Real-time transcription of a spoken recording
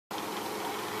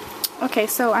Okay,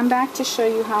 so I'm back to show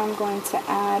you how I'm going to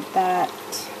add that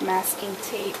masking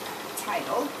tape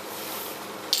title.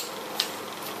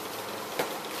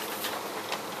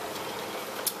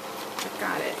 I've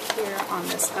got it here on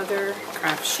this other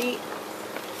craft sheet.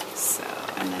 So,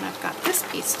 and then I've got this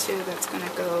piece too that's going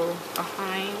to go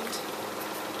behind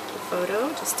the photo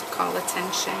just to call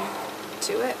attention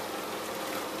to it.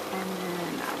 And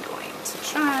then I'm going to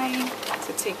try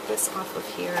to take this off of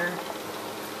here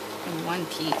in one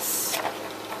piece.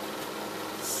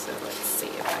 So let's see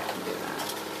if I can do that.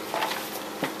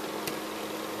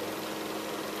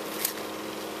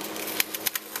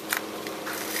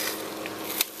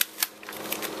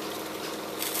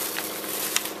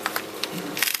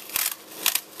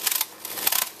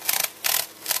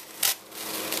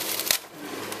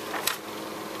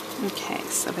 Okay,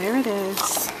 so there it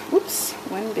is. Oops,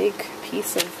 one big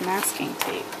piece of masking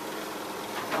tape.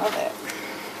 Love it.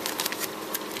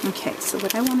 Okay, so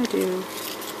what I want to do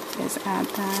is add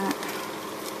that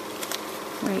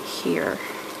right here.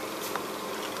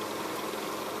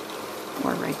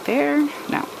 Or right there.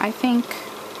 No, I think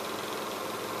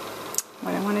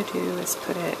what I want to do is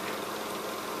put it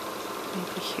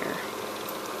maybe here.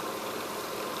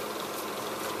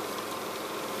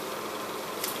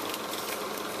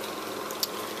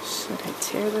 Should I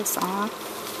tear this off?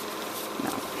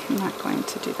 No, I'm not going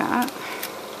to do that.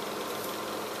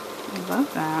 I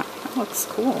love that. That looks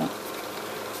cool.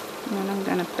 And then I'm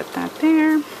going to put that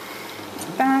there,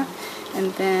 like that,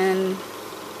 and then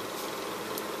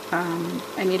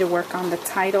I need to work on the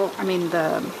title,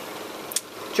 the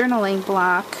journaling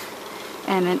block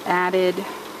and an added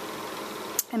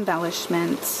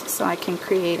embellishment so I can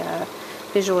create a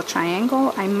visual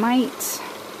triangle. I might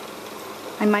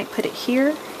put it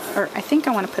here, or I think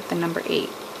I want to put the number 8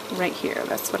 right here.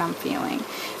 That's what I'm feeling.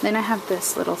 Then I have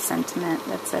this little sentiment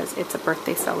that says it's a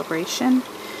birthday celebration,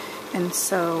 and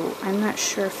so I'm not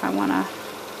sure if I want to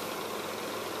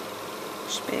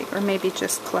push big or maybe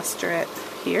just cluster it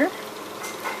here.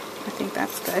 I think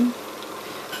that's good.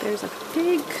 There's a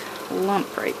big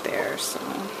lump right there, so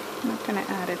I'm not going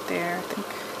to add it there. I think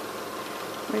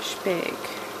wish big.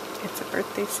 It's a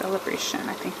birthday celebration.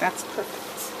 I think that's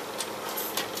perfect.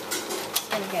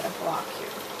 I'm going to get a block here.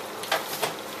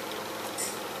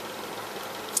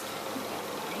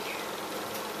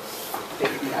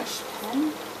 Big brush pen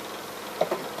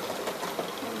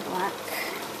and black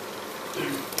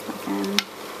again.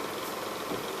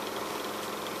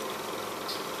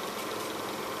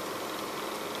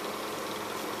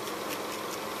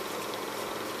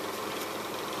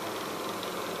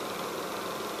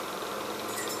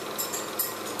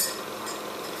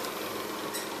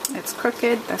 It's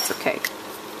crooked, that's okay.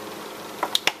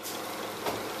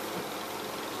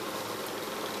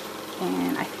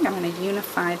 And I think I'm going to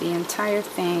unify the entire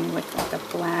thing with like a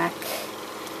black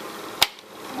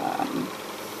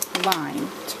line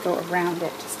to go around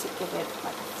it, just to give it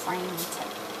like a frame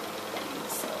type thing.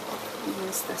 So I'll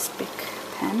use this big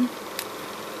pen.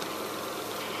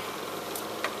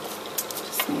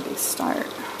 Just maybe start right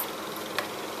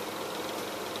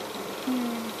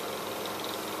here.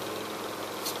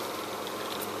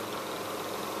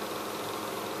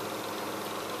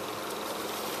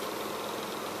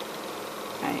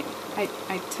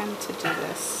 I tend to do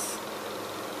this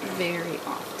very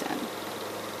often. I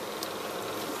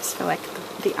just feel like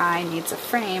the eye needs a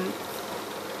frame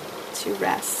to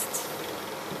rest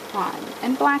on.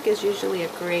 And black is usually a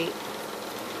great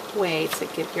way to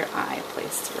give your eye a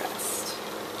place to rest.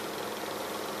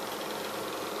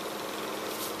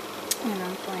 And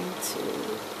I'm going to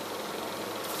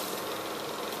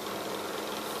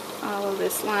follow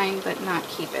this line but not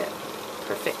keep it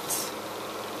perfect.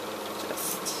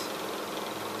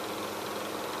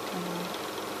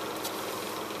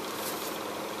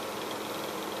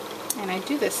 And I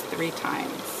do this 3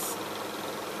 times.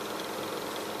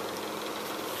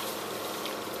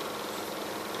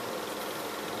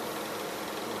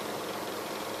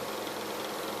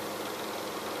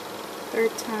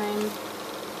 Third time.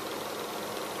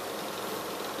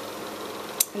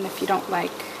 And if you don't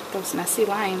like those messy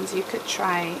lines, you could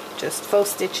try just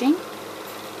faux stitching,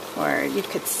 or you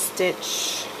could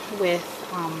stitch with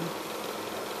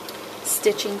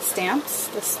stitching stamps.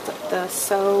 The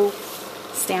sew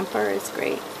stamper is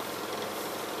great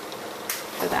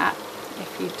for that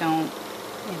if you don't,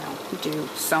 do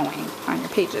sewing on your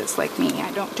pages like me.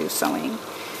 I don't do sewing.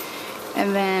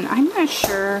 And then I'm not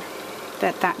sure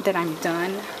that I'm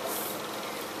done,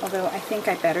 although I think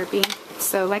I better be.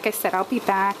 So like I said, I'll be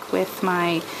back with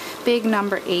my big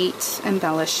number 8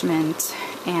 embellishment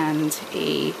and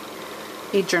a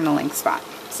journaling spot.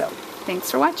 So thanks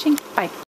for watching. Bye.